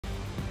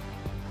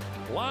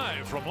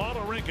Live from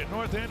Lotto Rink in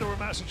North Andover,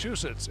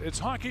 Massachusetts, it's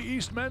Hockey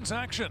East men's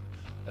action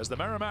as the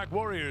Merrimack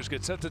Warriors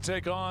get set to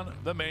take on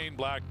the Maine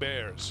Black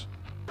Bears.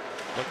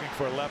 Looking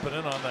for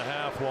Lepinen on the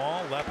half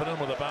wall. Lepinen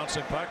with a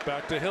bouncing puck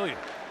back to Hillier.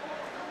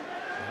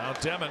 Now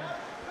Demon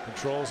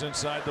controls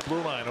inside the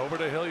blue line. Over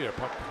to Hillier.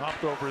 Puck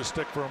hopped over his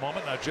stick for a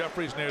moment. Now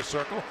Jeffries near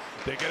circle.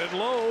 They get it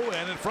low,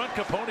 and in front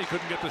Capone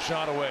couldn't get the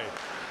shot away.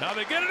 Now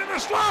they get it in the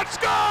slot.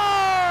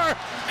 Score!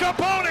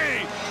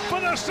 Capone, for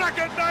the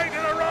second night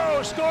in a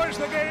row, scores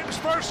the game's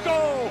first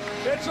goal.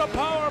 It's a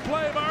power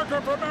play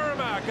marker for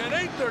Merrimack at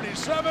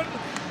 8:37.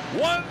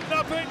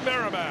 1-0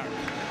 Merrimack.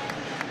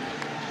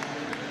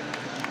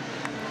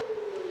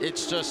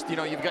 It's just, you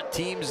know, you've got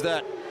teams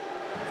that,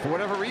 for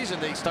whatever reason,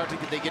 they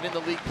get into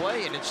league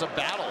play, and it's a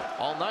battle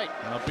all night.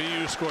 Now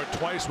BU scored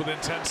twice within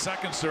 10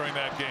 seconds during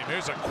that game.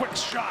 Here's a quick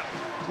shot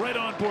right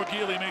on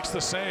Borgil. He makes the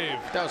save.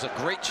 That was a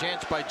great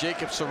chance by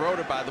Jacob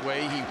Sirota, by the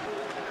way.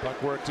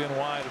 Puck worked in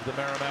wide of the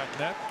Merrimack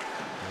net.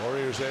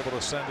 Warriors able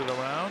to send it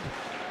around,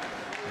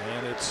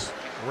 and it's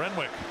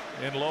Renwick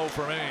in low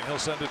for Maine. He'll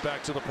send it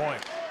back to the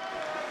point.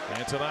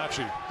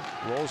 Antonacci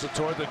rolls it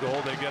toward the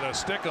goal. They get a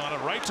stick on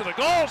it right to the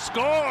goal.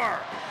 Score!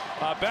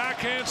 A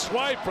backhand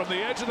swipe from the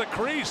edge of the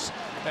crease,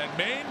 and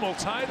Maine will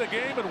tie the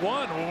game at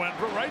 1. We went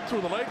right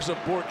through the legs of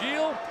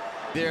Borgil.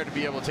 There to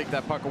be able to take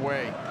that puck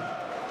away.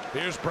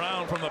 Here's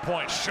Brown from the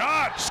point.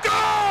 Shot!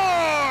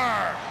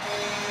 Score!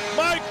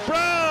 Mike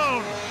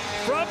Brown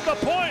from the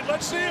point.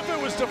 Let's see if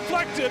it was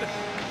deflected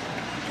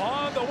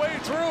on the way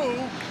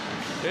through.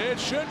 It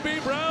should be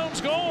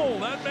Brown's goal.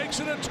 That makes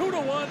it a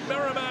 2-1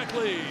 Merrimack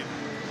lead.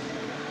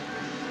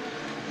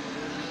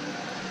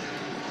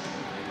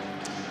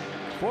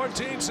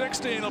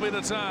 14-16 will be the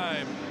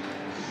time.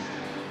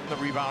 The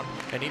rebound,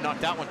 and he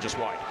knocked that one just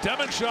wide.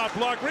 Demon shot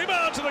block,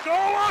 rebound to the goal,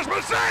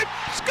 Osman save,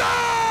 score!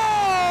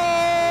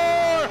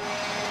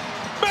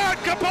 Matt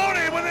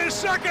Capone with his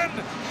second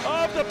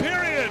of the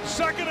period,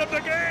 second of the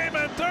game,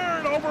 and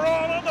third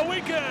overall on the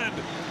weekend.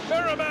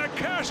 Merrimack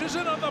cashes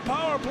in on the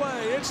power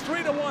play. It's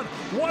 3-1.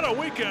 What a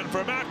weekend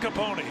for Matt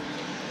Capone.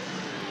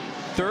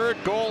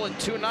 Third goal in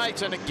 2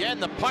 nights, and again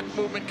the puck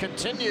movement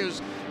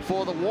continues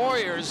for the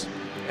Warriors.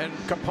 And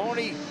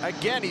Capone,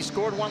 again, he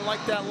scored one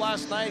like that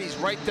last night. He's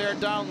right there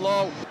down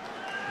low.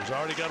 He's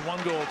already got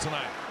 1 goal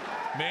tonight.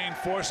 Maine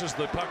forces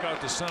the puck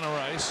out to center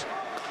ice,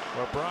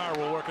 where Brar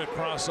will work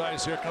across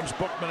ice. Here comes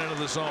Bookman into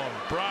the zone.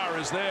 Brar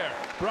is there.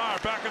 Brar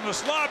back in the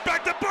slot.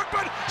 Back to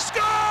Bookman.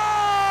 Score!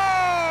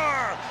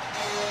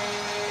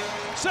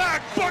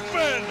 Zach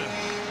Bookman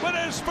with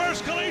his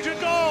first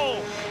collegiate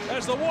goal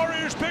as the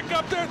Warriors pick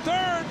up their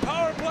 3rd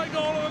power play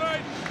goal of the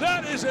night.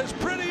 That is as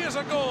pretty as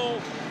a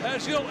goal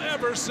as you'll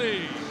ever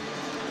see.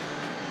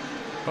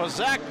 Well,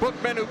 Zach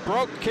Bookman, who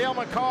broke Cale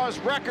McCaw's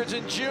records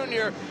in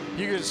junior,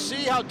 you can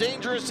see how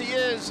dangerous he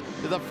is,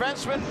 the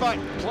defenseman, but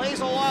plays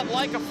a lot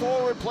like a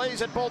forward,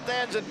 plays at both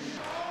ends. And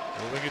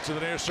moving it to the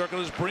near circle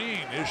is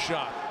Breen. His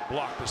shot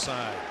blocked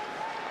aside.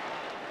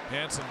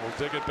 Hansen will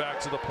dig it back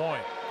to the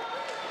point.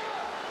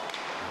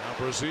 Now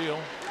Brazil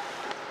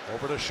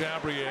over to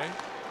Chabrier.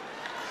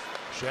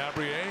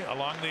 Chabrier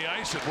along the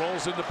ice. It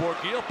rolls into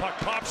Borgil. Puck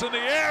pops in the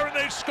air, and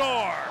they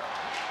score.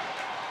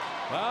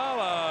 Well,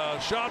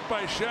 a shot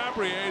by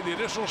Chabrier. The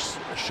initial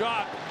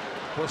shot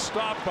was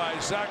stopped by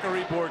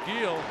Zachary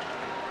Borgil,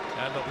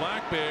 and the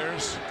Black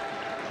Bears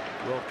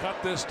will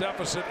cut this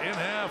deficit in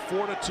half,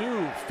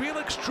 4-2.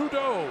 Felix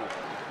Trudeau.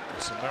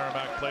 Some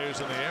Merrimack players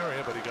in the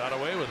area, but he got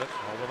away with it.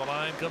 Over the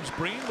line comes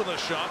Breen with a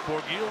shot.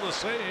 Borgil to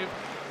save,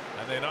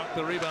 and they knock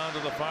the rebound to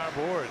the far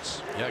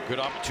boards. Yeah, good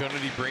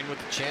opportunity. Breen with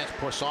the chance.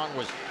 Poisson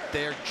was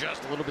there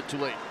just a little bit too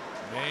late.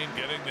 Maine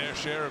getting their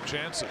share of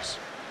chances.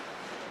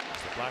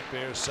 As the Black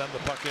Bears send the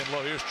puck in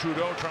low. Here's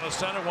Trudeau trying to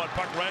center one.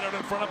 Puck right out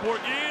in front of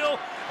Borgil,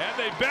 and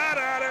they bat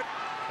at it.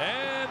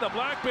 And the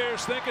Black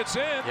Bears think it's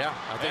in. Yeah,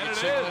 I think and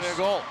it's in a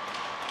goal.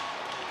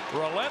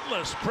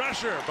 Relentless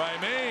pressure by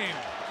Maine.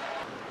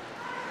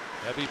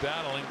 Heavy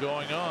battling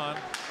going on.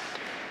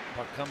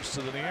 Puck comes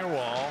to the near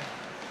wall.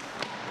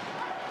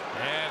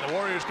 And the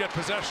Warriors get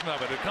possession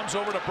of it. It comes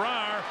over to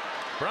Brar.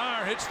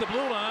 Brar hits the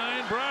blue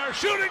line. Brar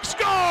shooting,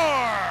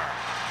 score!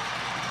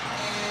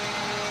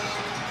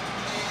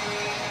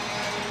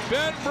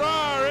 Ben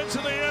Brar into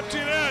the empty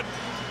net.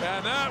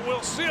 And that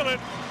will seal it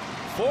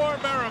for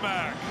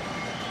Merrimack.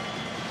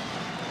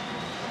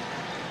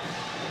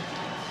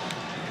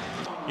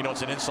 You know,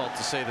 it's an insult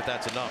to say that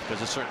that's enough,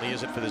 because it certainly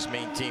isn't for this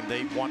Maine team.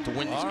 They want to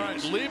win these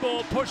games. All right,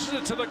 Liebel pushes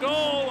it to the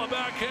goal. A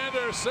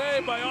backhander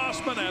saved by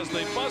Osman as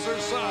the buzzer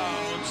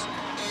sounds.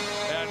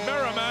 And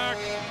Merrimack,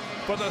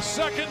 for the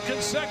 2nd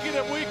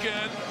consecutive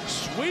weekend,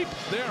 sweep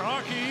their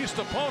Hockey East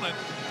opponent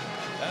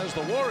as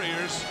the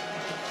Warriors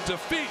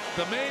defeat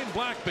the Maine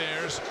Black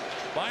Bears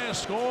by a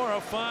score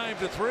of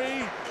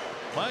 5-3.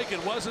 Mike,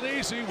 it wasn't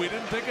easy. We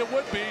didn't think it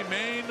would be.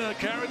 Maine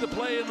carried the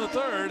play in the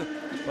 3rd,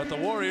 but the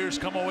Warriors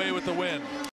come away with the win.